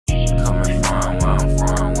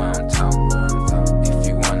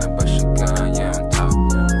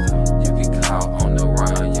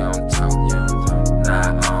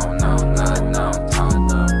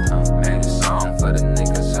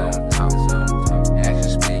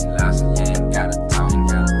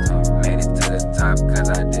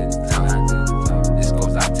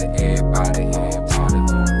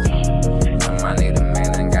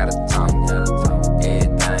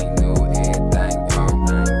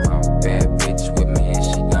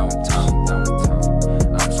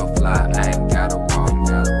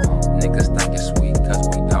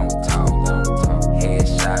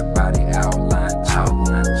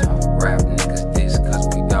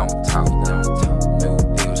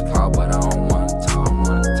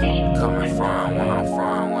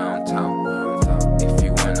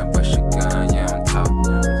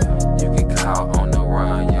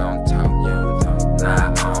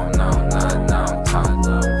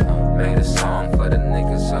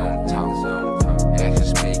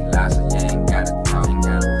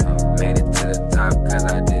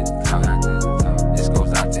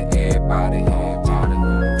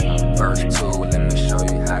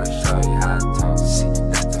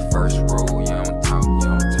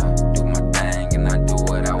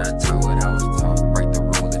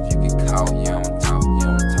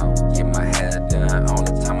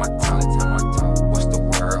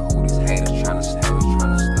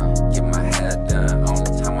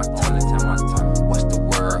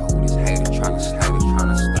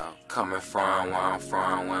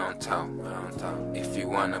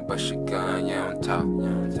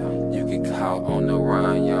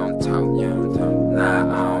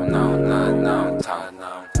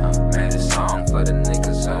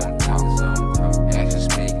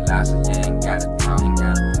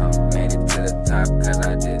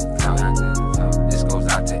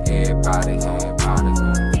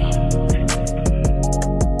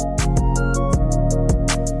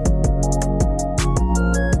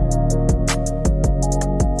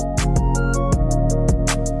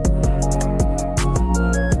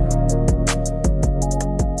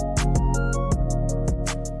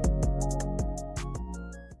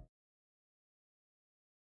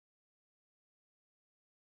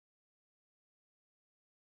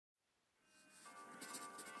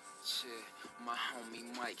My homie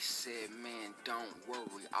Mike said, man, don't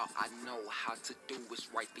worry. All I know how to do is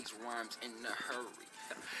write these rhymes in a hurry.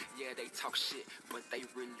 Yeah, they talk shit, but they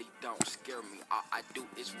really don't scare me. All I do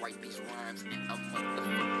is write these rhymes in a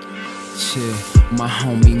motherfucking shit. My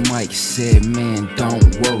homie Mike said, man, don't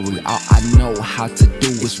worry. All I know how to do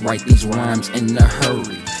is write these rhymes in a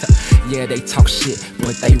hurry. Yeah, they talk shit,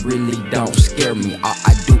 but they really don't scare me. All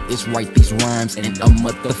I do is write these rhymes in a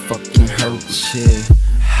motherfucking hurry. Shit.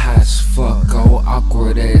 High as fuck, oh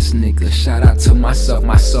awkward ass nigga. Shout out to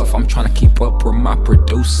myself, I'm tryna keep up with my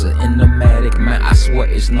producer. In the Matic, man, I swear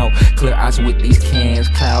it's no clear eyes with these cans.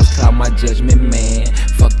 Clouds cloud my judgment, man.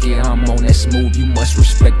 Fuck yeah, I'm on that smooth, you must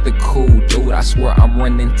respect the cool dude. I swear I'm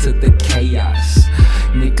running to the chaos.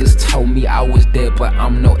 Niggas told me I was dead, but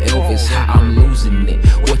I'm no Elvis. I'm losing it.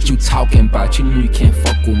 What you talking about? You know you can't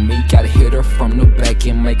fuck with me. Gotta hit her from the back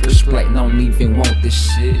and make her splat. Don't even want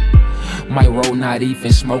this shit. Might roll, not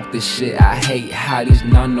even smoke this shit. I hate how these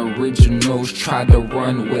non-originals try to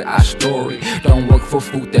run with our story. Don't work for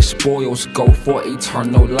food that spoils, go for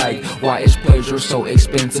eternal life. Why is pleasure so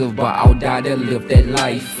expensive, but I'll die to live that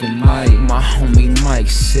life. And my homie Mike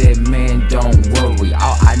said, man, don't worry.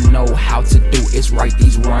 All I know how to do is write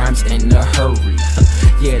these rhymes in a hurry.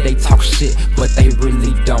 Yeah, they talk shit, but they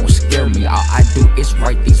really don't scare me. All I do is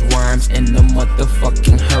write these rhymes in a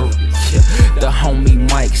motherfucking hurry. The homie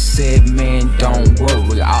Mike said, man, don't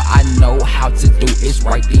worry. All I know how to do is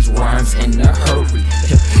write these rhymes in a hurry.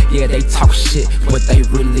 Yeah, they talk shit, but they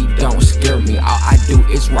really don't scare me. All I do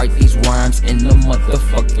is write these rhymes in a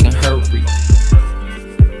motherfucking hurry.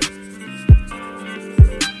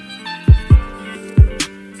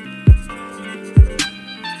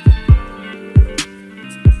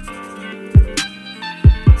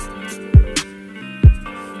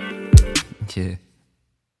 Yeah.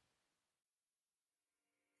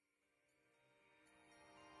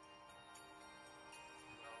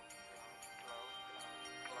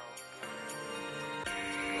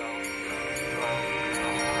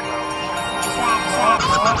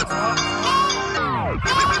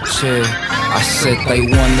 I said they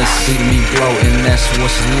wanna see me blow, and that's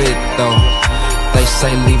what's lit though. They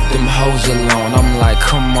say leave them hoes alone. I'm like,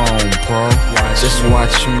 come on, bro. Just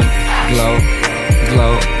watch me glow,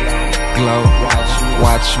 glow, glow.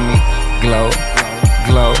 Watch me glow,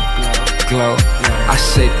 glow, glow. I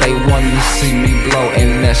said they wanna see me blow,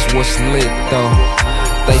 and that's what's lit though.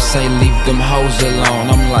 They say leave them hoes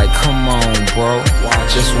alone. I'm like, come on, bro.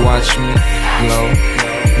 Just watch me glow,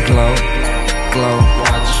 glow, glow.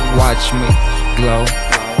 Watch me glow,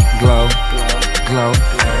 glow, glow.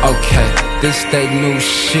 Okay, this they new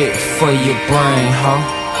shit for your brain, huh?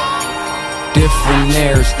 Different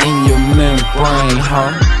airs in your membrane,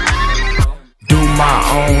 huh? Do my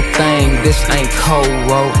own thing, this ain't cold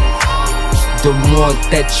road. The more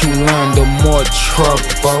that you learn, the more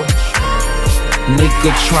trouble.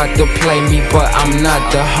 Nigga tried to play me, but I'm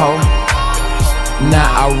not the hoe.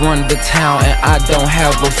 Now I run the town and I don't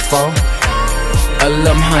have a foe.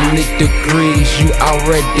 1100 degrees, you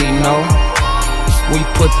already know. We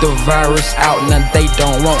put the virus out, now they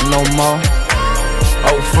don't want no more.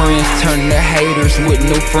 Old friends turn to haters, with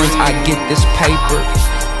new friends I get this paper.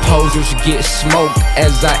 Posers get smoked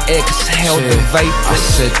as I exhale the vapor. I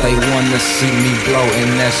said they wanna see me blow,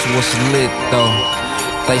 and that's what's lit though.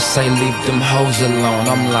 They say leave them hoes alone.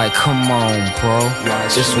 I'm like, come on, bro.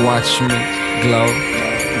 Just watch me glow,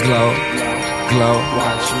 glow, glow.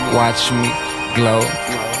 Watch me glow,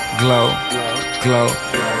 glow, glow.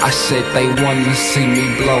 I said they wanna see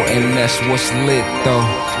me blow, and that's what's lit though.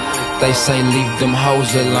 They say leave them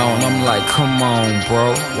hoes alone. I'm like, come on,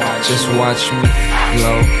 bro. Just watch me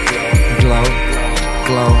glow, glow,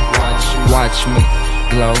 glow. Watch me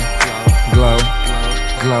glow, glow,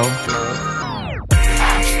 glow.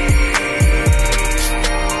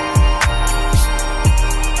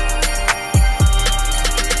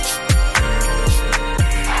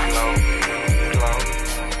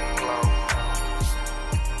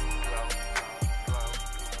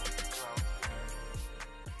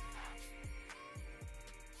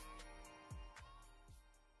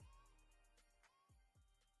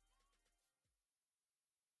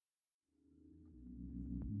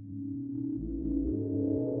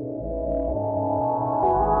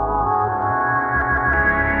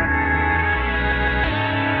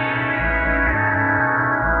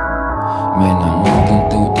 Man, I'm walking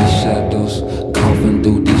through these shadows, coughing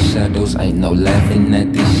through these shadows. Ain't no laughing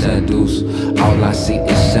at these shadows. All I see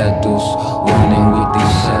is shadows, running with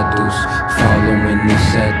these shadows, following these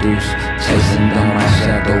shadows, chasing down my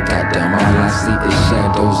shadow. Goddamn, all I see is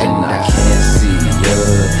shadows, and I can't see ya.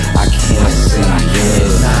 I can't see ya.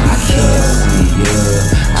 I can't see ya.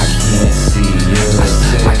 I can't see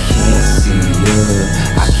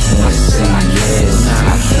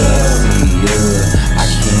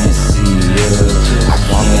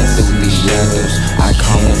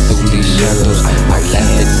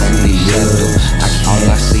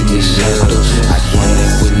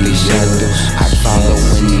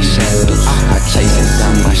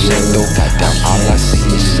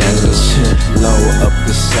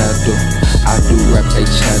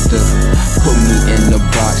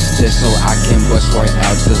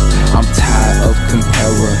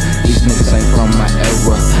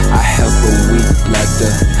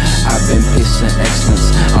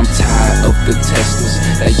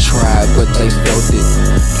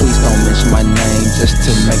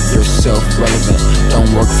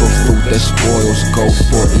fruit that spoils, go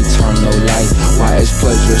for eternal life. Why is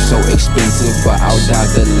pleasure so expensive, but I'll die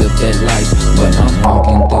to live that life? But I'm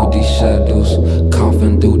walking through these shadows,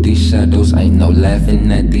 coughing through these shadows. Ain't no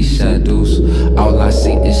laughing at these shadows. All I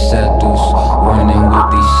see is shadows, running with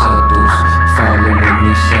these shadows, following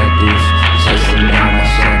these shadows, chasing down my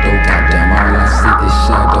shadow. Goddamn, all I see is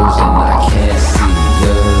shadows, and I can't see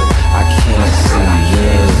ya. I can't see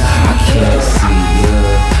ya. I can't see ya.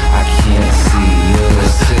 I can't see ya.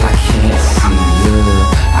 I can't see ya.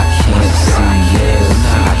 I can't see ya.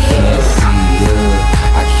 I can't see ya.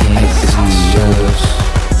 I can't see ya.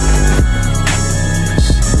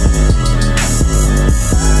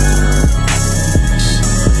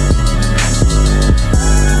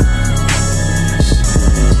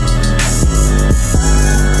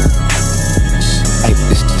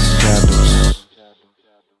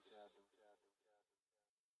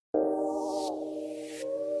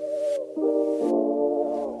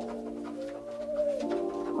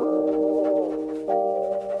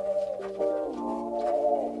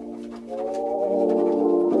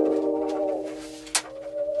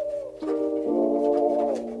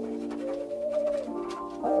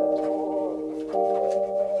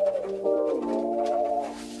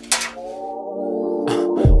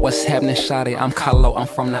 What's happening, shawty? I'm Kaloh, I'm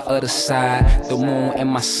from the other side. The moon and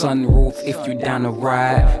my sunroof, if you down to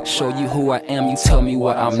ride. Show you who I am, you tell me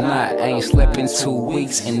what I'm not. I ain't slept in 2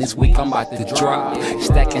 weeks, and this week I'm about to drop.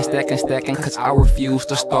 Stacking, cause I refuse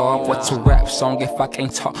to starve. What's a rap song if I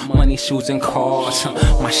can't talk money, shoes, and cars?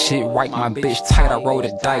 My shit right, my bitch tight, I roll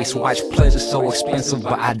the dice. Watch pleasure so expensive,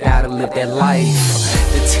 but I die to live that life.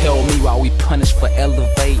 They tell me why we punished for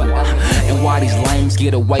elevating, and why these lames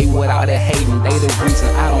get away without it hating. They the reason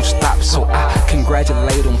I don't stop, so I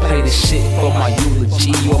congratulate them. Play this shit for my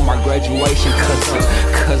eulogy or my graduation,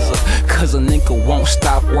 cause a nigga won't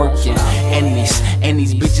stop working, and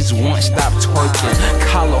these bitches won't stop twerking.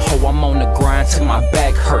 Kaloh, I'm on the grind till my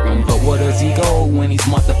back hurting, but where does he go when these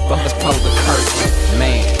motherfuckers close the curtain?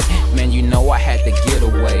 Man, you know I had to get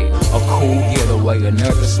away, a cool getaway,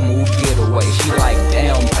 another smooth getaway. She like,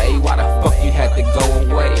 damn, babe, why the fuck you had to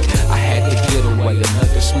go away? I had to get away,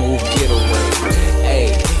 another smooth getaway.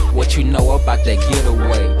 Hey, what you know about that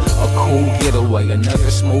getaway? A cool getaway, another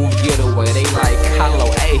smooth getaway. They like,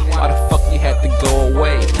 Kaloh, hey, why the fuck you had to go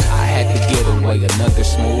away? I had to get away, another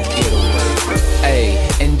smooth getaway. Hey,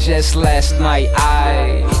 and just last night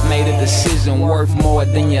I made a decision worth more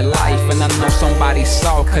than your life, and I know somebody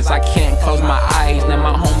saw, cause I can't close my eyes. Now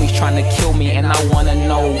my homies trying to kill me, and I wanna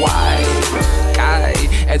know why. God,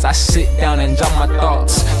 as I sit down and jot my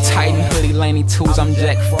thoughts, Titan hoodie, Laney tools, I'm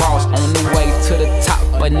Jack Frost. On the way to the top,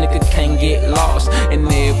 but nigga can't get lost,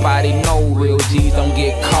 and everybody know real G's don't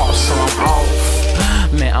get caught, so I'm off.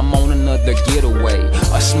 Man, I'm on another getaway,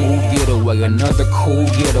 a smooth getaway, another cool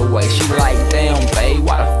getaway. She like, damn, babe,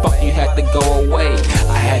 why the fuck you had to go away?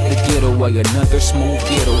 I had to get away, another smooth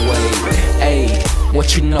getaway. Hey,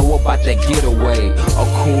 what you know about that getaway? A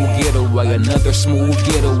cool getaway, another smooth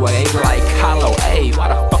getaway. Like, Kaloh, hey, why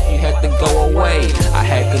the fuck you had to go away? I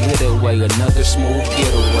had to get away, another smooth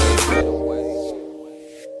getaway.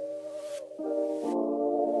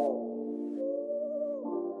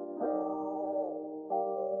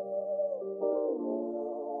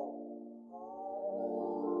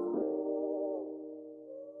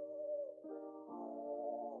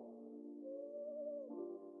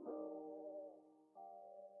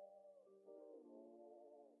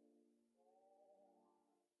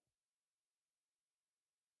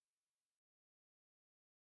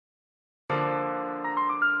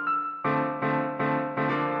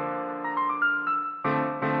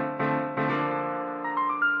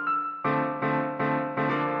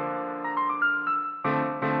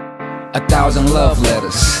 A 1,000 love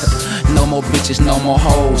letters. No more bitches, no more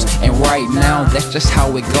hoes. And right now, that's just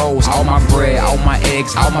how it goes. All my bread, all my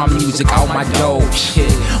eggs, all my music, all my dough.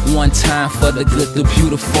 Shit, one time for the good, the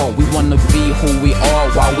beautiful. We wanna be who we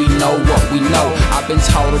are while we know what we know. I've been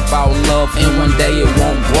taught about love, and one day it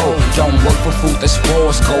won't grow. Don't work for food that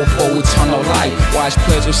spoils, go for eternal life. Watch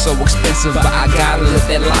pleasure so expensive, but I gotta live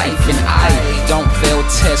that life. And I don't fail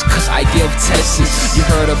tests, cause I give tests. You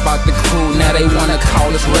heard about the crew, now they wanna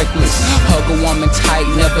call us reckless. Hug a woman tight,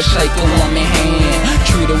 never shake a woman hand.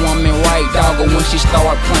 Treat a woman right, doggo, when she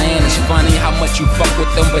start playing. It's funny how much you fuck with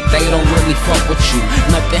them, but they don't really fuck with you.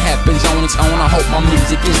 Nothing happens on its own, I hope my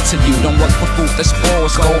music is to you. Don't work for food that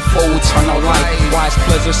spoils, go for eternal life. Watch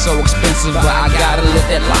pleasure so expensive, but I gotta live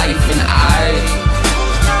that life. And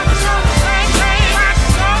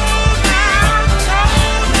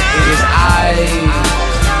it is I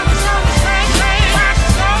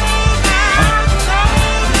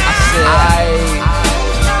said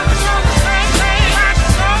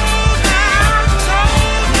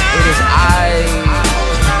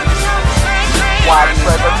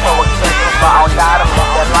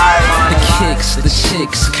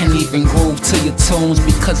six. Can't even groove to your tunes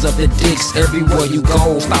because of the dicks. Everywhere you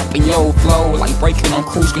go, stopping your flow like braking on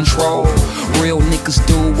cruise control. Real niggas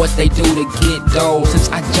do what they do to get dough. Since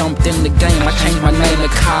I jumped in the game, I changed my name to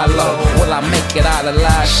Kaloh. Will I make it out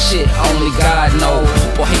alive? Shit, only God knows.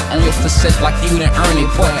 People hate on your success like you didn't earn it,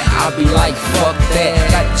 but I'll be like, fuck that.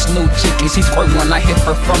 Got this new chick, and she squirt when I hit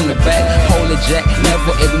her from the back. Hold it, Jack,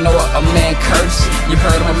 never ignore a man curse. You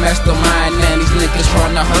heard I'm a mastermind, man, these niggas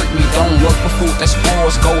trying to hurt me. Don't look for food that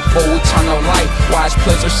spoils, go for eternal life. Why is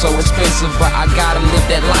pleasure so expensive, but I gotta live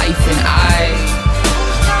that life, and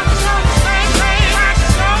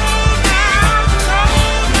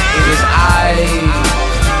it is I.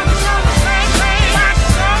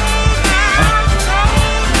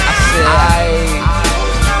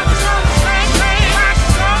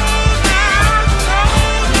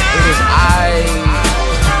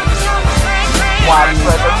 Why is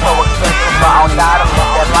pleasure so expensive, but I gotta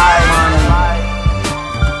live that life.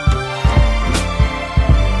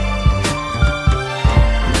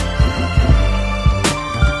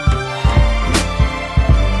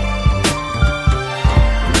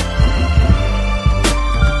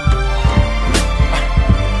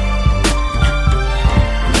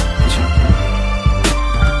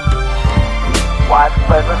 Why is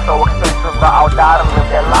pleasure so expensive, but I gotta live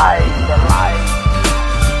that life, that life.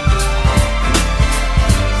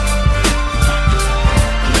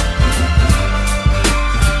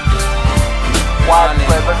 Why is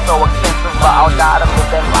pleasure so expensive, but I gotta live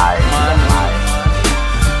that life, that life.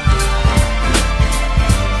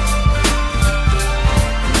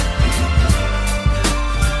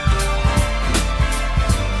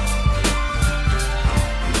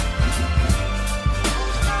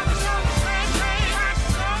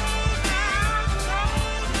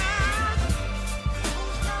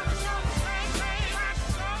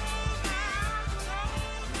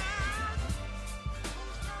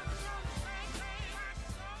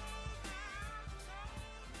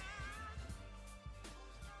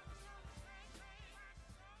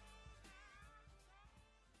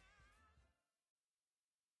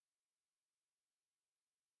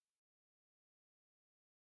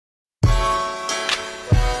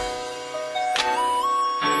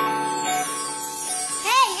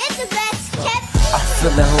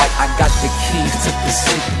 Feeling like I got the keys to the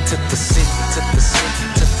city, to the city, to the city,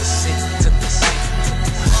 to the city, to the city.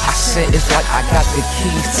 I said it's like I got the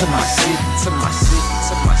keys to my city, to my city,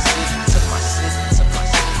 to my city, to my city, to my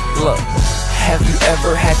city. Look, have you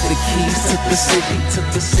ever had the keys to the city, to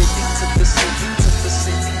the city, to the city, to the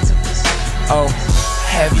city, to the city? Oh,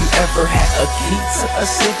 have you ever had a key to a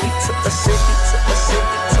city, to a city, to a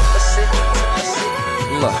city, to a city, to a city?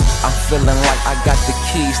 Look, I'm feeling like I got the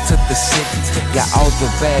keys to the city. Got all the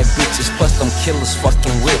bad bitches, plus them killers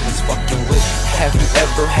fucking with me, fucking with me. Have you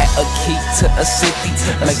ever had a key to a city?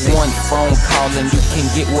 Make one phone call and you can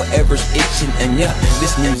get whatever's itching. And yeah,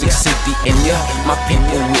 this music city, and yeah, my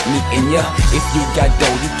people with me. And yeah, if you got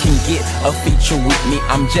dough, you can get a feature with me.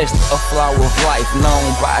 I'm just a flower of life, known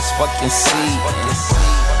by its fucking seed.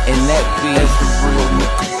 And that be the real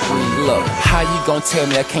nigga. Look, how you gon' tell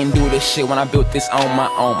me I can't do this shit when I built this on my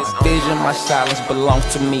own? My vision, my silence belongs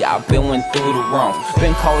to me. I've been went through the wrong.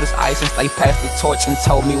 Been cold as ice since they passed the torch and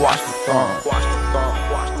told me watch the throne.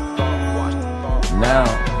 Now,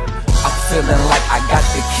 I'm feeling like I got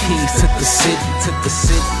the keys to the city, to the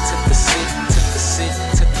city, to the city, to the city,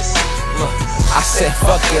 to the city. Look, I said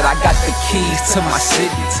fuck it, I got the keys to my city,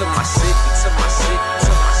 to my city, to my city, to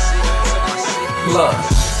my city, to my city. Look.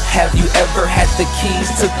 Have you ever had the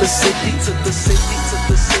keys to the city, to the city, to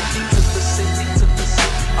the city, to the city, to the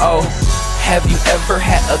city? Oh, have you ever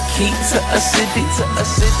had a key to a city, to a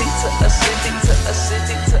city, to a city, to a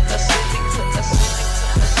city, to a city, to a city?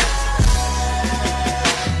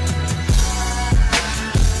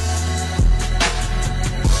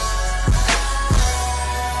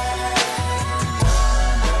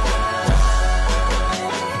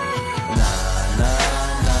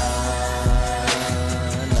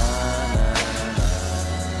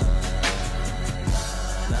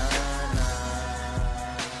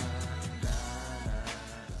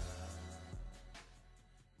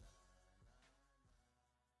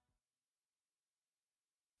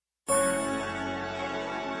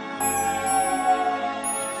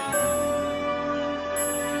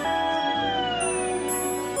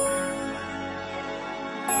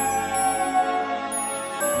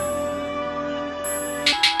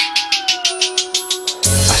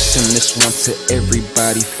 Send this one to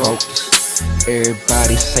everybody focused.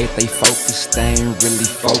 Everybody say they focused, they ain't really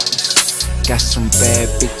focused. Got some bad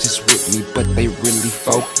bitches with me, but they really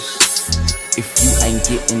focused. If you ain't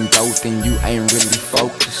getting dope, then you ain't really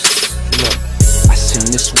focused. Look, I send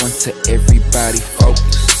this one to everybody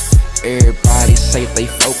focused. Everybody say they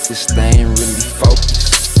focused, they ain't really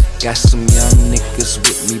focused. Got some young niggas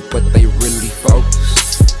with me, but they really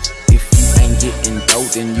focused. If you ain't getting dough,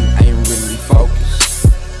 then you ain't really focused.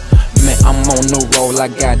 Man, I'm on the roll, I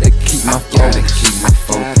gotta keep my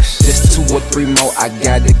focus. Just 2 or 3 more, I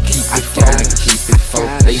gotta keep it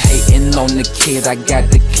focused. They hating on the kid, I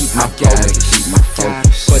gotta keep my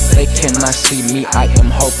focus. But they cannot see me, I am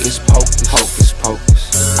hocus pocus, hocus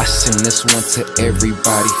pocus. I send this one to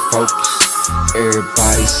everybody focused.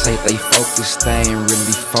 Everybody say they focused, they ain't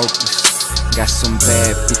really focused. Got some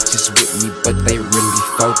bad bitches with me, but they really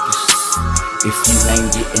focused. If you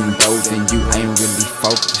ain't getting dough, then you ain't really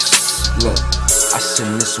focused. Look, I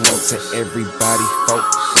send this one to everybody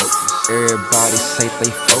focused. Everybody say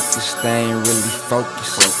they focused, they ain't really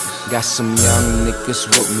focused. Got some young niggas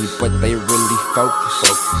with me, but they really focused.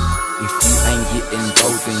 If you ain't getting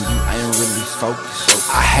dough, then you ain't really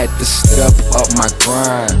focused. I had to step up my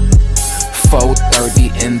grind.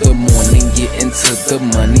 4:30 in the morning, get into the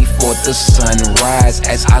money for the sunrise.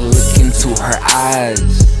 As I look into her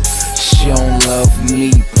eyes, she don't love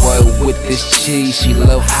me, boy, with this cheese. She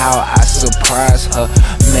love how I surprise her.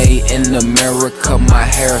 Made in America, my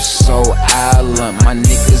hair so island. My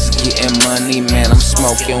niggas getting money, man, I'm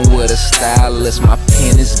smoking with a stylist. My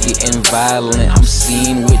pen is getting violent, I'm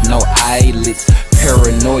seen with no eyelids.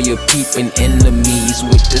 Paranoia peeping enemies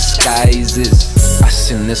with disguises. I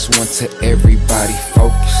send this one to everybody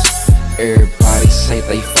focused. Everybody say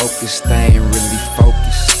they focused, they ain't really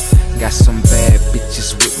focused. Got some bad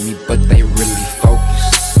bitches with me, but they really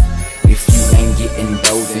focused. If you ain't getting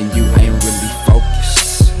dough, then you ain't really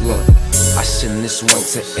focused. Look, I send this one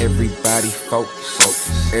to everybody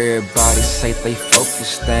focused. Everybody say they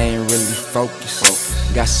focused, they ain't really focused.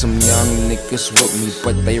 Got some young niggas with me,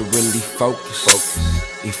 but they really focused.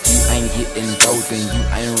 If you ain't getting dough, then you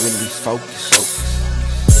ain't really focused.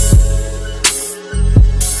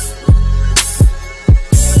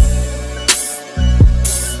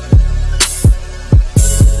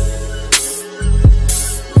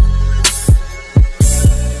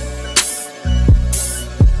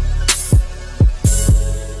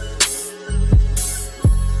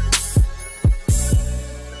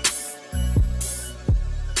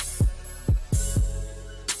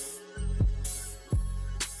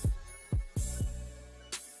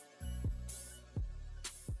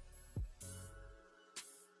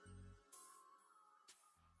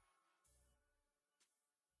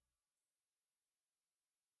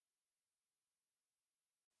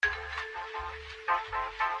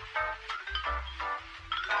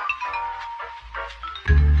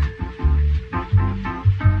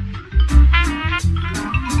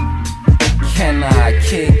 Can I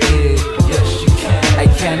kick it? Yes, you can. Hey,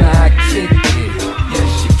 can I kick it?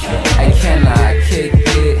 Yes, you can. Hey, can I kick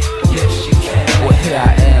it? Yes, you can. Well, here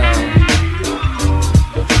I am.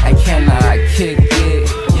 Hey, can I kick it?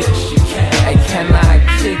 Yes, you can. Hey, can I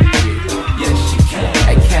kick it? Yes, you can.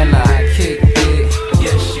 Hey, can I kick it?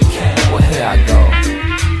 Yes, you can. Well, here I go.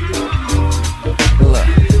 Look,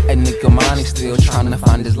 hey, nigga, Montey still trying to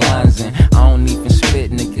find his lines, and I don't even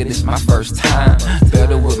spit, nigga, this my first time.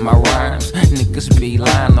 Better with my rhymes, niggas be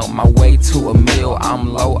lying. On my way to a meal,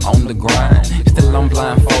 I'm low on the grind. Still I'm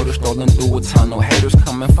blindfolded, strolling through a tunnel. Haters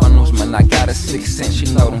coming funnels, man, I got a 6th sense.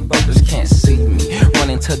 You know them fuckers can't see me.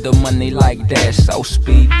 Running to the money like that, so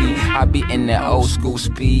speedy. I be in that old school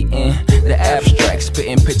speeding, the abstract,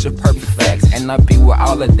 spitting picture perfect facts. And I be with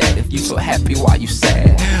all of that. If you so happy, why you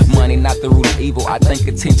sad? Money not the root of evil, I think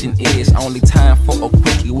attention is. Only time for a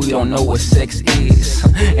quickie, we don't know what sex is.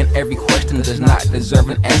 And every question does not deserve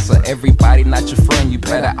an answer. Everybody not your friend, you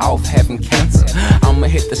better off having cancer. I'ma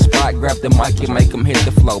hit the spot, grab the mic and make them hit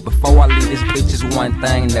the flow. Before I leave this bitch is one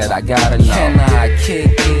thing that I gotta know. Can I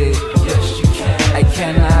kick it? Yes, you can. Hey,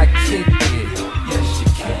 can I kick it? Yes, you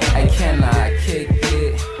can. Hey, can I kick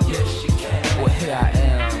it? Yes, you can. Well, here I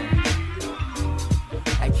am.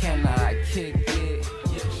 Hey, can I kick it?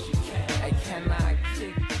 Yes, you can. Hey, can I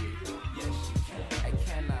kick it? Yes, you can. Hey,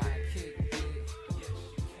 can I kick it? Yes,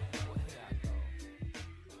 you can. Well, here I go.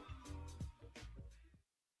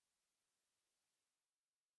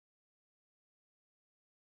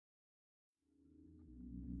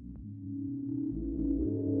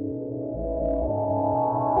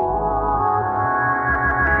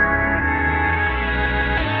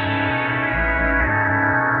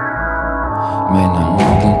 Man, I'm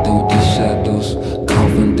walking through these shadows,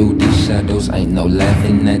 coughing through these shadows. Ain't no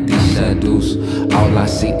laughing at these shadows. All I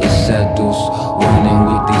see is shadows, running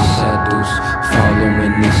with these shadows.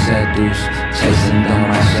 following these shadows, chasing down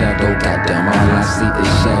my shadow. Goddamn, all I see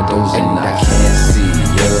is shadows, and I can't see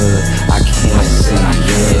ya. I can't see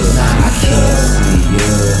ya. I can't see ya.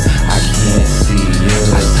 I can't see ya.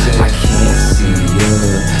 I can't see ya.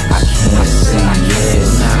 I can't see ya.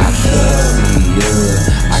 I can't see ya.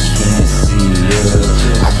 I can't see ya.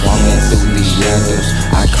 I'm coming through these shadows.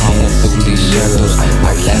 I'm coming through these shadows.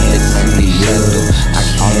 I left it in these shadows.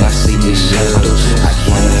 All I see is shadows. I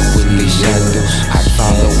running with these shadows. I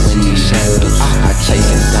follow in these shadows. I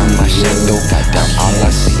chasing down my shadow. Goddamn, all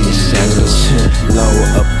I see is shadows.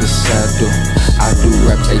 Lower up the saddle. I do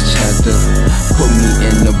rap they chatter. Put me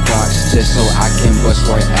in the box just so I can bust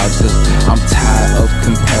right out the. I'm tired of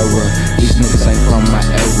comparer. These niggas ain't from my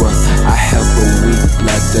era. I have a weak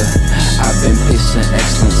bladder. I've been pissing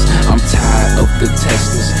excellence. I'm tired of the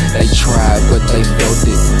testers. They tried but they failed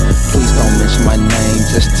it. Please don't mention my name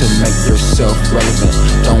just to make yourself relevant.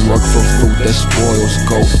 Don't work for food that spoils.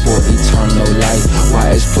 Go for eternal life.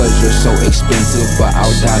 Why is pleasure so expensive? But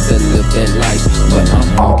I'll die to live that life. But I'm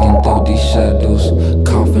walking through these shadows,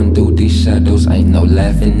 coughing through these shadows. Ain't no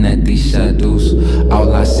laughing at these shadows.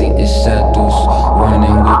 All I see is shadows.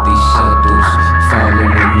 Running with these shadows,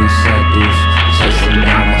 following these shadows, chasing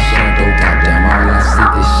down my shadow. Goddamn, all I see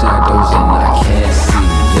is shadows, and I can't see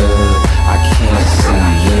ya. I can't see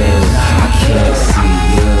ya. I can't see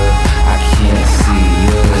ya. I can't see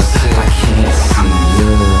ya. I can't see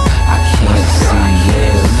ya. I can't see ya.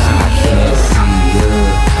 I can't see ya.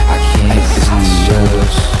 I can't see ya.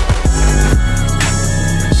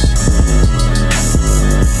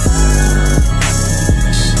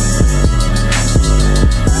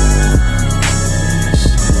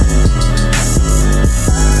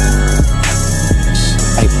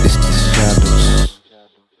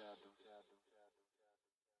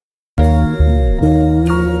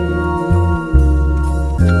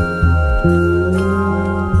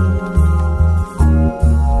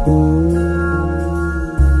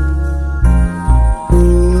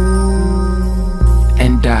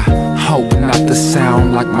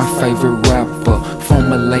 Like my favorite rapper,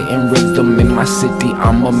 formulating rhythm in my city,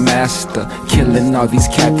 I'm a master. Killing all these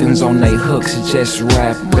captains on they hooks, just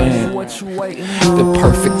rapping. The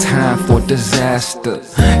perfect time for disaster.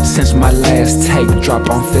 Since my last tape drop,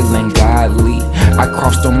 I'm feeling godly. I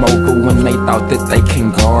crossed them over when they thought that they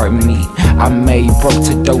can guard me. I made broke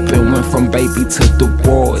to dope and went from baby to the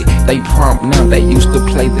boy. They prompt now, they used to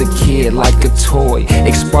play the kid like a toy.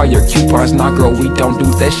 Expire coupons, nah girl, we don't do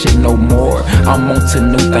that shit no more. I'm on to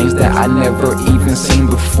new things that I never even seen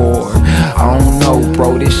before. I don't know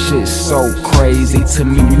bro, this shit's so crazy. To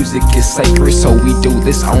me music is sacred, so we do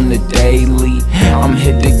this on the daily. I'm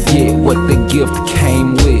here to get what the gift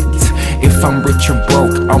came with. If I'm rich or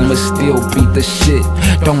broke, I'ma still be the shit.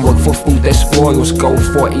 Don't work for food that spoils, go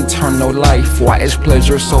for eternal life. Why is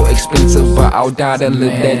pleasure so expensive, but I'll die to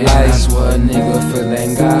live that life. That's what a nigga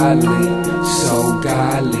feeling godly, so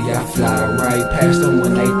godly. I fly right past them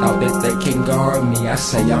when they thought that they can guard me. I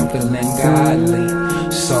say I'm feeling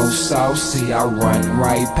godly, so saucy. I run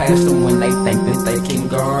right past them when they think that they can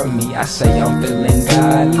guard me. I say I'm feeling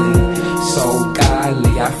godly, so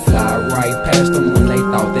godly. I fly right past them when they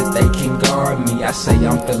thought that they can guard me. I say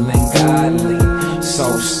I'm feeling godly,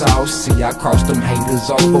 so saucy. I cross them haters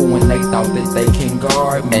over when they thought that they can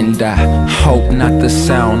guard me. And I hope not to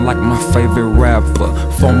sound like my favorite rapper,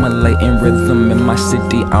 formulating rhythm in my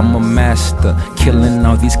city, I'm a master. Killing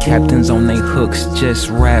all these captains on they hooks, just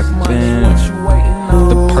rapping.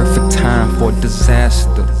 The perfect time for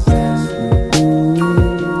disaster.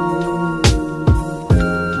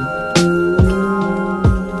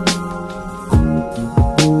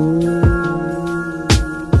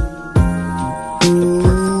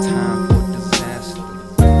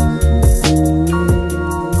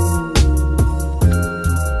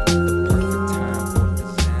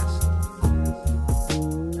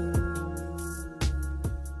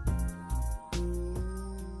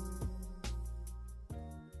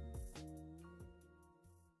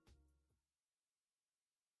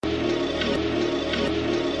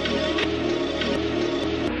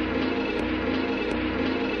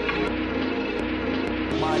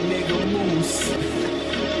 My nigga Moose.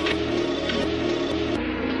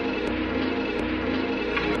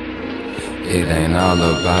 It ain't all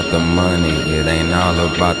about the money, it ain't all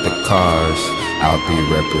about the cars. I'll be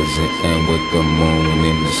representing with the moon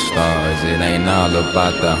and the stars. It ain't all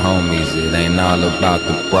about the homies, it ain't all about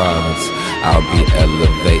the broads. I'll be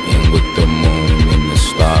elevating with the moon and the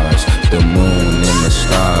stars. The moon and the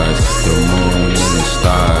stars, the moon and the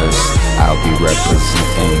stars. I'll be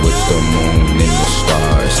representing with the moon and the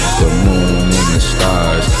stars. The moon and the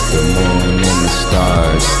stars, the moon and the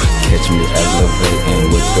stars. Catch Catch me elevating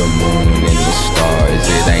with the moon and the stars.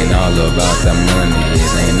 It ain't all about the money, it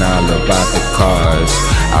ain't all about the cars.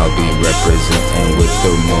 I'll be representing with the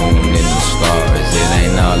moon and the stars. It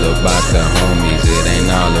ain't all about the homies, it ain't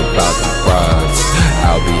all about the crowds.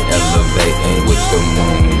 I'll be elevating with the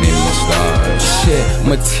moon and the stars. Shit,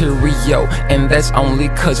 material, and that's only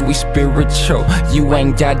cause we spiritual. You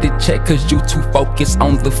ain't got to check cause you too focused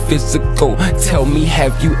on the physical. Tell me,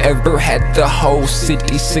 have you ever had the whole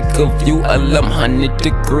city sick of you? 1100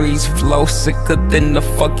 degrees flow, sicker than the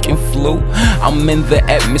fucking flu. I'm in the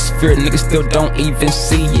atmosphere, niggas still don't even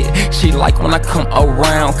see it. She like when I come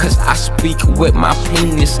around cause I speak with my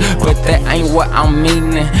penis, but that ain't what I'm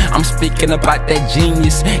meaning. I'm speaking about that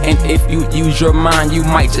genius, and if you use your mind you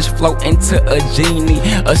might just float into a genie.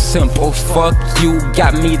 A simple fuck you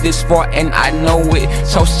got me this far and I know it.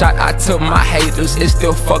 So shout out to my haters, it's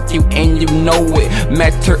still fuck you and you know it.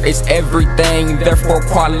 Matter is everything, therefore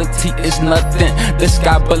quality is nothing. The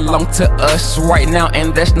sky belong to us right now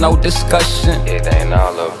and there's no discussion. It ain't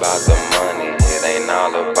all about the money, it ain't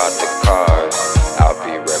all about the cars. I'll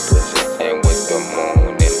be representing with the moon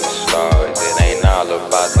and the stars. It ain't all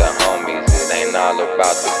about the homies, it ain't all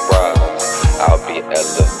about the bras. I'll be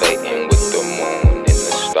elevating with the moon and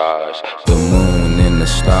the stars. The moon and the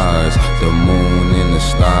stars, the moon and the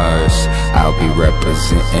stars. I'll be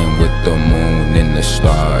representing with the moon and the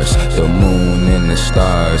stars. The moon and the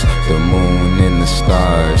stars, the moon and the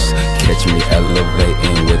stars. Catch me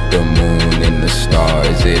elevating with the moon and the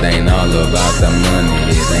stars. It ain't all about the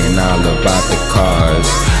money, it ain't all about the cars.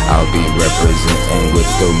 I'll be representing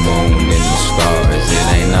with the moon and the stars. It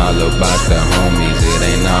ain't all about the homies, it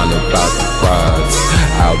ain't all about the crowds.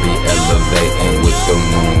 I'll be elevating with the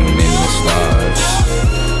moon and the stars.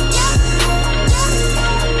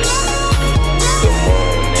 The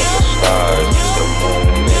moon and the stars, the moon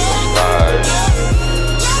and the stars.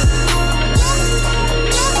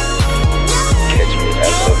 Catch me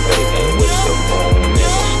elevating with the moon and the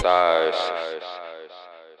stars.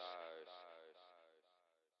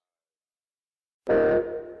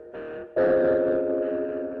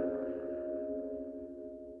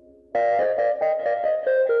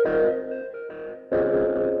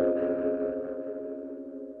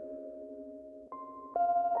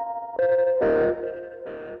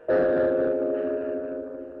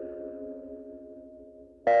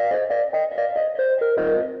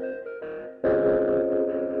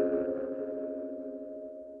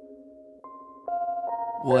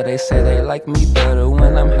 Well, they say they like me better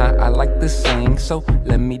when I'm high, I like to sing. So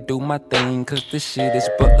let me do my thing, cause this shit is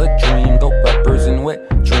but a dream. Go rappers and wet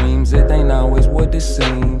dreams, it ain't always what it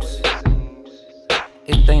seems.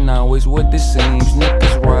 It ain't always what it seems.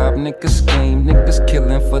 Niggas rob, niggas scheme, niggas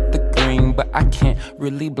killing for the green. But I can't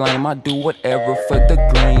really blame, I do whatever for the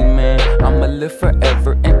green, man. I'ma live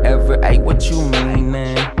forever and ever, ayy, what you mean,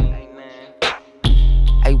 man?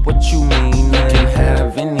 Ayy, what you mean, man? You can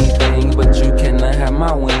have anything, but you cannot have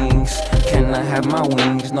my wings. Cannot have my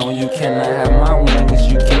wings, no, you cannot have my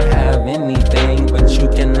wings. You can have anything, but you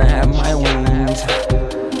cannot have my wings.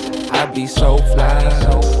 I be so fly.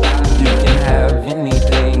 You can have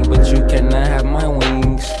anything, but you cannot have my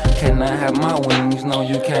wings. Cannot have my wings, no,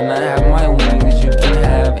 you cannot have my wings. You can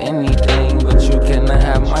have anything, but you cannot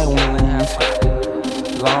have my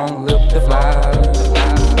wings. Long live the fly.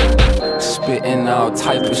 Spitting all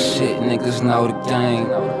type of shit, niggas know the game.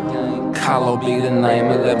 Kaloh be the name,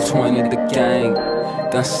 1120 the gang.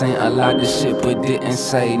 Done seen a lot of shit but didn't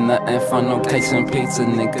say nothing for no cakes and pizza.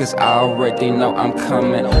 Niggas already know I'm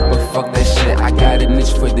coming, but fuck that shit, I got an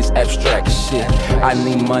itch for this abstract shit. I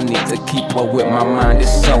need money to keep up with my mind,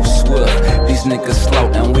 it's so swift. These niggas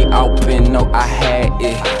slow and we open, know I had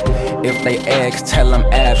it. If they ask, tell them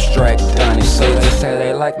abstract done it. So they say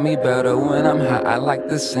they like me better when I'm high, I like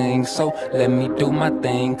to sing. So let me do my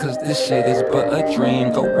thing, cause this shit is but a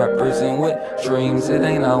dream. Go rappers and with dreams, it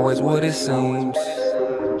ain't always what it seems.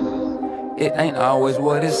 It ain't always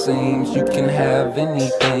what it seems. You can have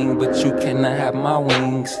anything, but you cannot have my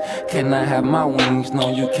wings. Cannot have my wings, no,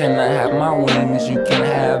 you cannot have my wings. You can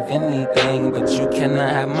have anything, but you cannot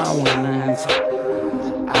have my wings.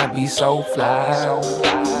 I be so fly.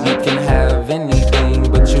 You can have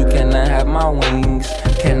anything, but you cannot have my wings.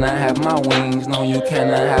 Cannot have my wings, no, you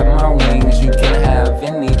cannot have my wings. You can have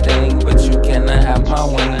anything, but you cannot have my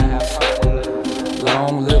wings.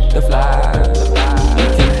 Long live the fly. You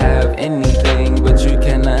can have anything, but you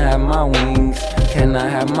cannot have my wings. Cannot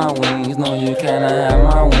have my wings, no, you cannot have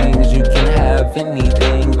my wings. You can have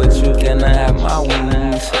anything, but you cannot have my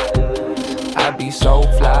wings. I be so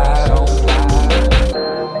fly.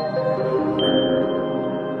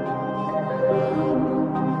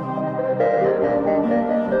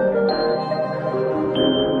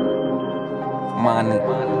 money,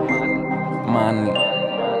 money,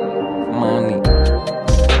 money.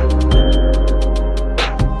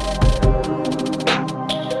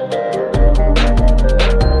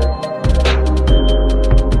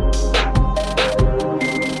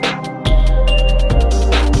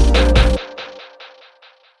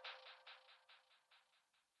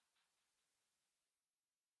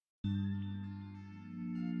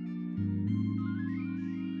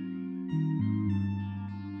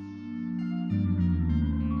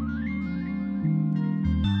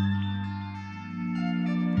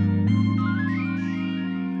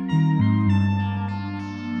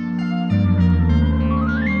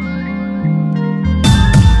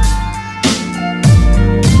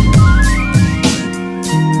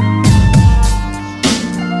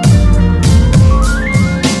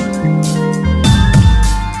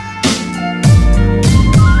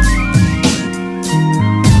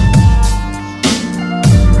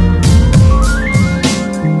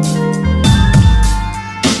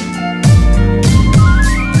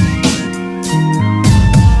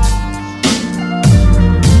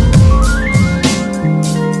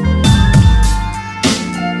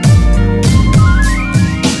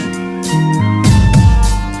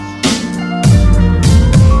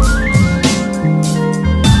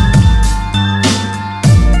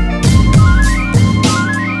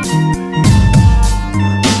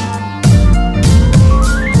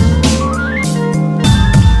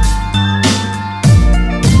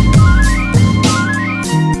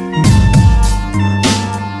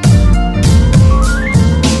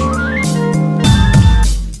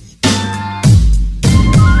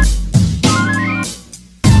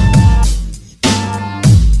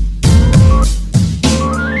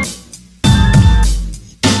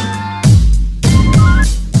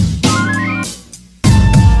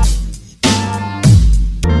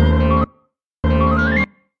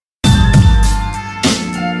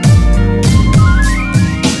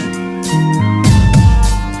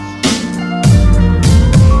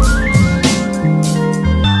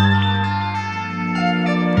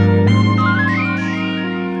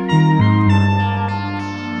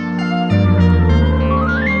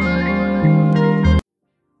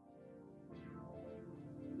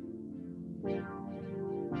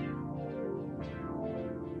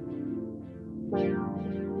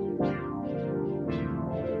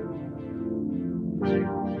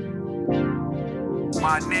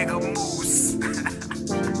 My nigga Moose.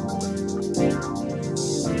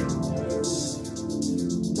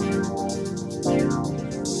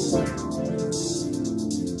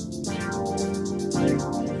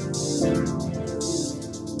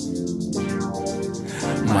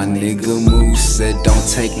 My nigga Moose said don't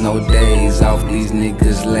take no days off, these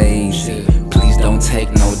niggas lazy. Please don't take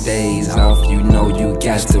no days off, you know you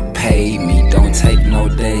got to pay me. Don't take no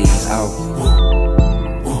days off.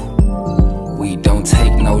 We don't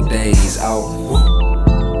take no days off.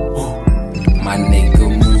 My nigga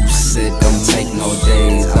Moose said don't take no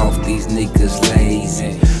days off, these niggas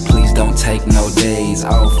lazy. Please don't take no days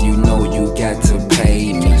off, you know you got to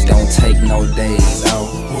pay me. Don't take no days off.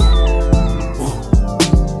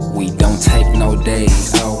 We don't take no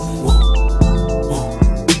days off.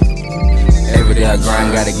 Every day I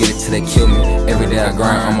grind, gotta get it till they kill me. Every day I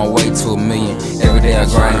grind, on my way to $1 million. Every day I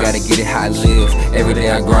grind, gotta get it how I live. Every day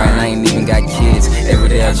I grind, I ain't even got kids. Every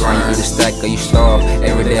day I grind, you either stack or you starve.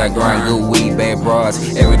 Every day I grind, good weed, bad bras.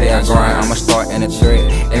 Every day I grind, I'ma start in a threat.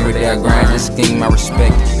 Every day I grind, this scheme I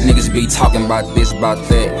respect. Niggas be talking about this, about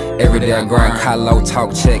that. Every day I grind, Kaloh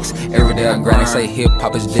talk checks. Every day I grind, they say hip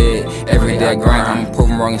hop is dead. Every day I grind, I'ma prove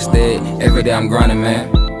them wrong instead. Every day I'm grinding, man.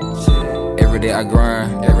 Every day I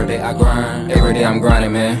grind, every day I grind, every day I'm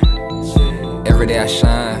grinding, man. Every day I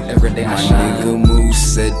shine, every day I shine. My nigga Moose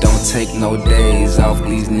said don't take no days off,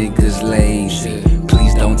 these niggas lazy.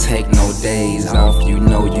 Please don't take no days off, you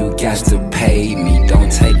know you got to pay me.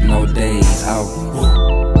 Don't take no days off.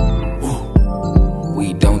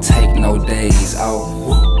 We don't take no days off.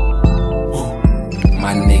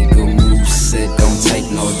 My nigga Moose said don't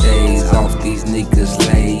take no days off, these niggas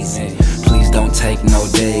lazy. Please don't take no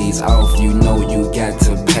days off, you know you got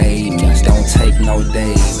to pay me. Don't take no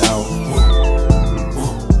days off.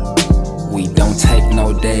 We don't take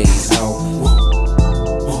no days off.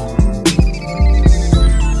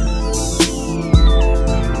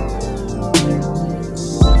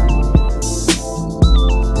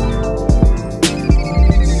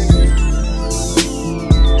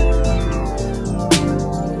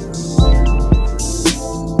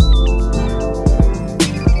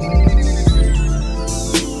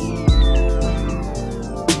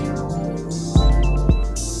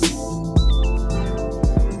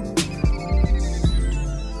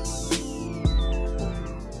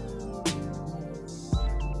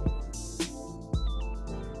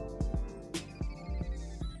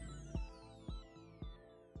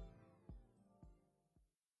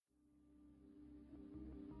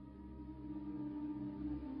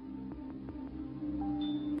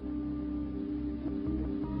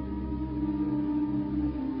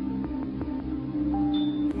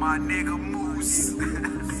 my nigga Moose.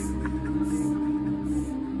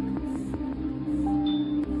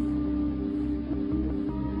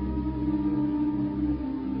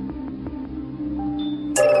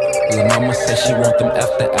 Lil' mama say she want them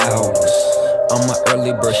after hours. I'm a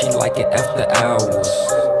early bird, she like it after hours.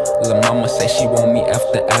 Lil' mama say she want me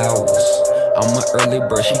after hours. I'm a early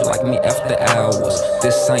bird, she like me after hours.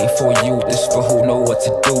 This ain't for you, this for who know what to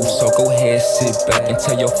do. So go ahead, sit back and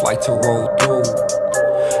tell your flight to roll through.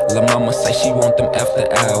 Lil' mama say she want them after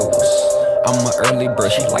hours. I'm a early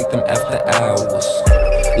bird, she like them after hours.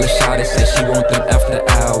 Lil' shawty say she want them after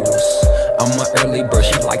hours. I'm a early bird,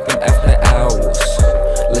 she like them after hours.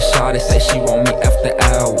 Lil' shawty say she want me after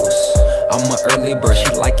hours. I'm a early bird,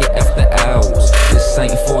 she like it after hours. This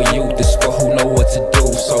ain't for you, this for who know what to do.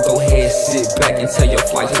 So go ahead, sit back and tell your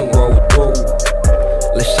flight to roll through.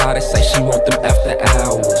 Lil' shawty say she want them after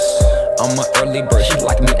hours. I'm a early bird, she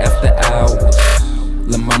like me after hours.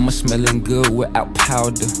 Lil' mama smelling good without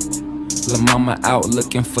powder. Lil' mama out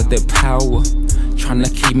looking for that power.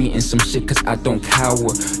 Tryna keep me in some shit cause I don't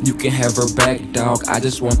cower. You can have her back, dog, I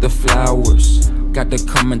just want the flowers. Got her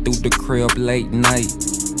coming through the crib late night.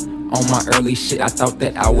 On my early shit, I thought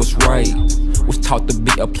that I was right. Was taught to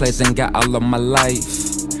be a pleasant guy all of my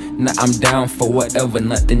life. Now I'm down for whatever,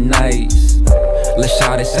 nothing nice. Lil'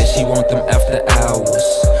 shawty say she want them after hours.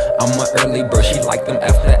 I'm a early bird, she like them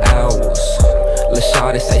after hours. Lil'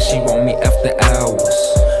 shawty say she want me after hours.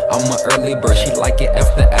 I'm a early bird, she like it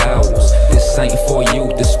after hours. This ain't for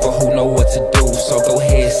you, this for who know what to do. So go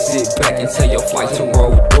ahead, sit back and tell your flight to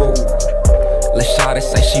roll through. Lil' shawty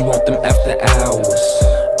say she want them after hours.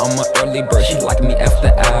 I'm a early bird, she like me after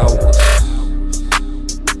hours.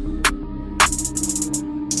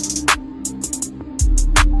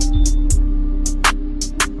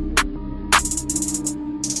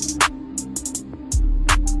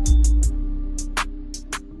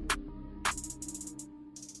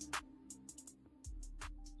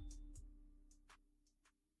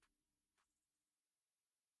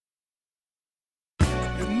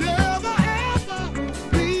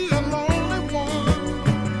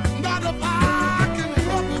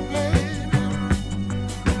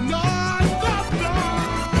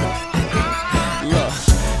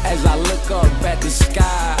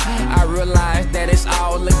 Sky, I realize that it's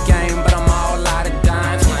all a game, but I'm all out of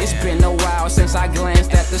dimes. It's been a while since I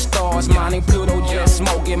glanced at the stars, mining Pluto, just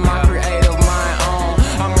smoking my creative mind on.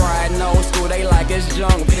 I'm riding old school, they like it's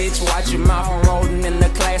junk, bitch. Watch your mouth, I'm rolling in the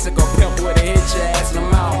classic, a pimp with a hit your ass in the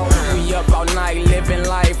mouth. We up all night, living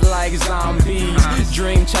life like zombies.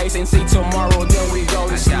 Dream chasing, see tomorrow, then we go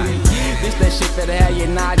to sleep. This that shit that had you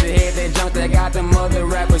nod your head, that junk that got them other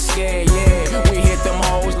rappers scared, yeah. We hit them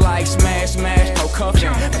hoes like smash, smash, no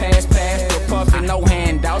cuffing. Pass, pass, still puffin', no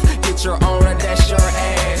handouts. Get your own, that's your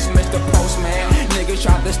ass, Mr. Postman. Niggas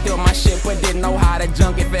tried to steal my shit, but didn't know how to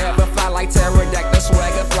junk it. Forever fly like pterodactyl,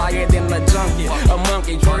 swagger flyer than the junkie. A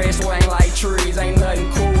monkey, dread swing like trees. Ain't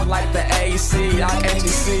nothing cool like the AC, I actually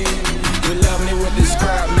see. You love me with this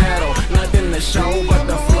scrap metal, nothing to show but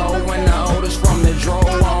the flow. When the oldest from the draw,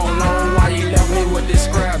 I don't know why you love me with this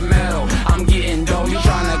scrap metal. I'm getting dough, you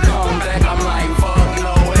tryna come back, I'm like fuck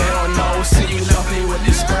no, hell no. See you love me with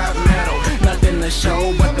this scrap metal, nothing to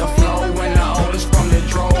show but the flow. When the oldest from the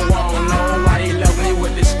draw, I don't know why you love me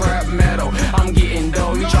with this scrap metal. I'm getting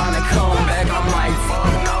dough, you tryna come back, I'm like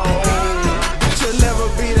fuck no. You'll never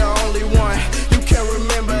be the only one, you can't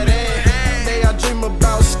remember that day I dream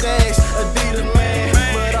about stacks, Adidas man,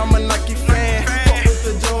 but I'm a Nike fan. Fuck with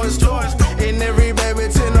the Jordans too, and every baby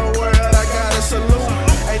in the world I gotta salute.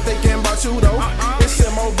 Ain't thinking about you though, it's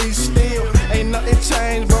MOB still. Ain't nothing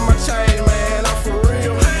changed but my chain, man, I'm for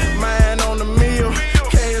real. Mine on the meal,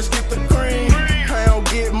 cash get the cream. I don't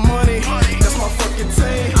get money, that's my fucking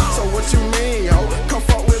team. So what you mean, yo? Come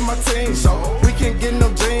fuck with my team, so we can get no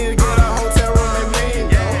jeans, get a hotel room and mean,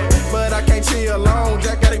 yo. But I can't chill alone,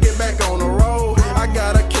 Jack gotta get back on the road. I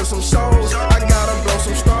gotta kill some shows, I gotta blow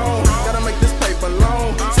some stones. Gotta make this paper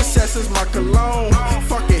long, success is my cologne.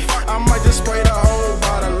 Fuck it, I might just spray the whole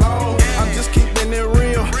bottle long. I'm just kidding.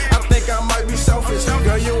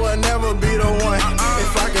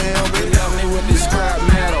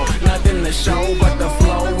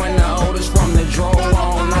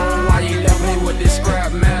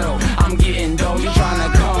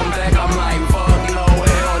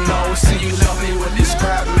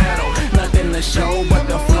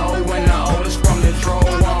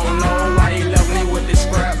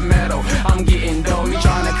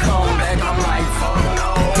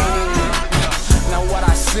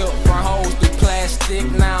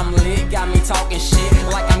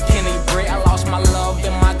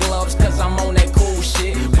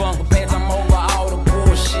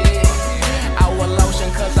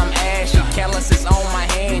 once it's on my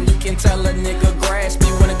hand, you can tell a nigga grasp me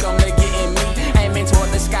when it come to getting me. Aiming toward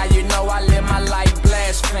the sky, you know I live my life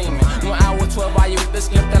blaspheming. When I was 12, I used to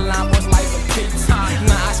skip the line, was like a pizza.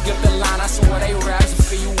 Now I skip the line, I swear they raps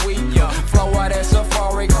feel weak. Flow out that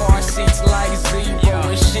safari car seats like zebra.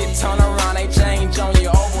 When shit turn around, they change on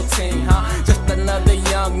your Ovaltine, huh? Just another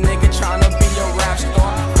young nigga tryna be a rap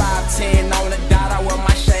star. 5'10" on the dot, I wear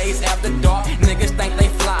my shades after dark. Niggas think they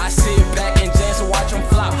fly, I sit back and just watch them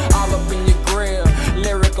flop. All up in your grill,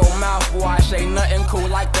 lyrical mouthwash. Ain't nothing cool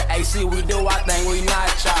like the AC, we do our thing, we not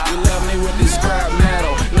y'all. You love me with this scrap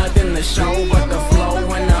metal, nothing to show but the flow.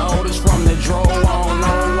 When the oldest from the draw, I don't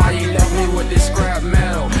know why you love me with this scrap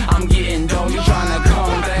metal. I'm getting dough, you tryna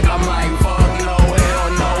come back, I'm like fuck no, hell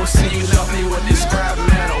no. See you love me with this scrap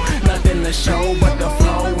metal, nothing to show but the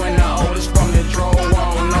flow. When the oldest from the draw,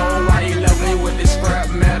 I don't know why you love me with this scrap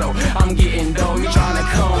metal. I'm getting dough, you tryna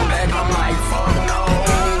come back, I'm like fuck no.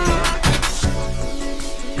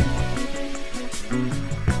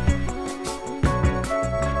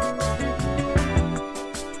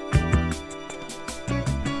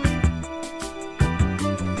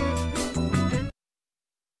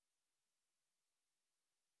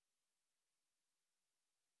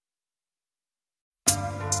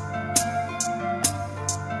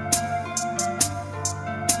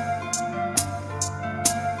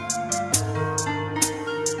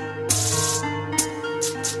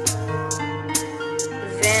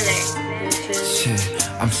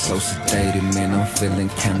 I'm so sedated, man, I'm feeling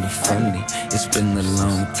kinda funny. It's been a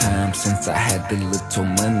long time since I had the little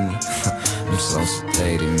money. I'm so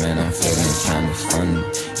sedated, man, I'm feeling kinda funny.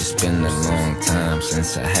 It's been a long time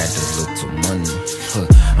since I had the little money.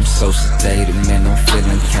 I'm so sedated, man, I'm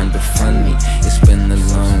feeling kinda funny. It's been a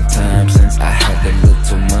long time since I had the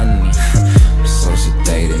little money. I'm so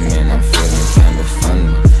sedated, man, I'm feeling kinda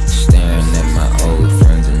funny. Staring at my old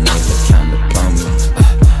friends and they look kinda bummy.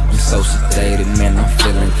 So sedated, man, I'm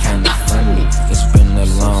feeling kinda funny. It's been a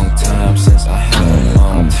long time since I had a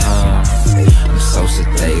long time. I'm so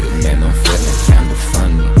sedated, man, I'm feeling kinda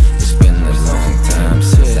funny. It's been a long time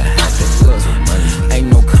since I had that little money. Ain't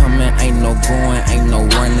no coming, ain't no going, ain't no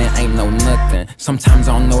running, ain't no nothing. Sometimes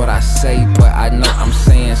I don't know what I say, but I know I'm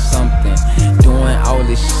saying something. Doing all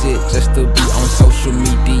this shit just to be on social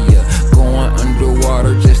media. Going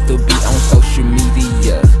underwater just to be on social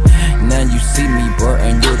media. Now you see me, bro,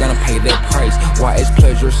 and you're gonna pay that price. Why is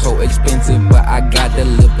pleasure so expensive, but I gotta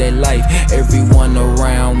live that life. Everyone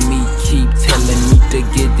around me keep telling me to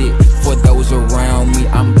get it. For those around me,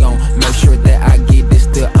 I'm gon' make sure that I get it.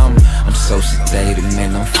 Still, I'm so sedated,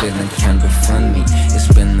 man, I'm feeling kinda funny. It's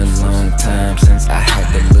been a long time since I had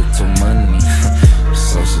that little money. I'm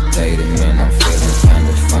so sedated, man, I'm feeling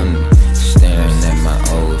kinda funny. Staring at my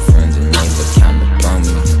old friends and they look kinda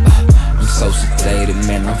bummy. I'm so sedated,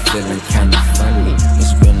 man, I'm feeling kinda funny.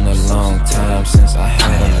 It's been a long time since I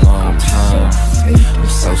had a long time. I'm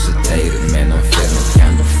so sedated, man, I'm feeling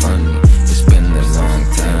kinda funny. It's been a long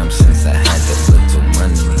time since I had that little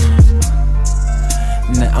money.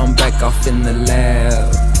 Now I'm back off in the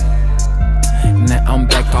lab. Now I'm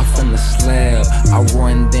back off on the slab. I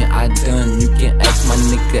run, then I done. You can ask my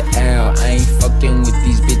nigga Al. I ain't fucking with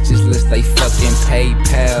these bitches unless they fucking pay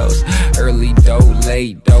pals. Early dough,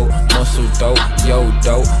 late dough, muscle dope, yo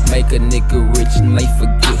dope. Make a nigga rich and they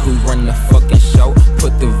forget who run the fucking show.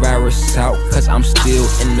 Put the virus out, cause I'm still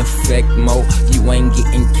in effect mode. You ain't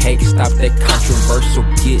getting cake, stop that controversial,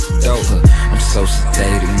 get dope. I'm so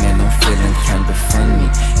sedated, man, I'm feeling kinda funny.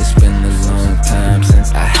 It's been a long time since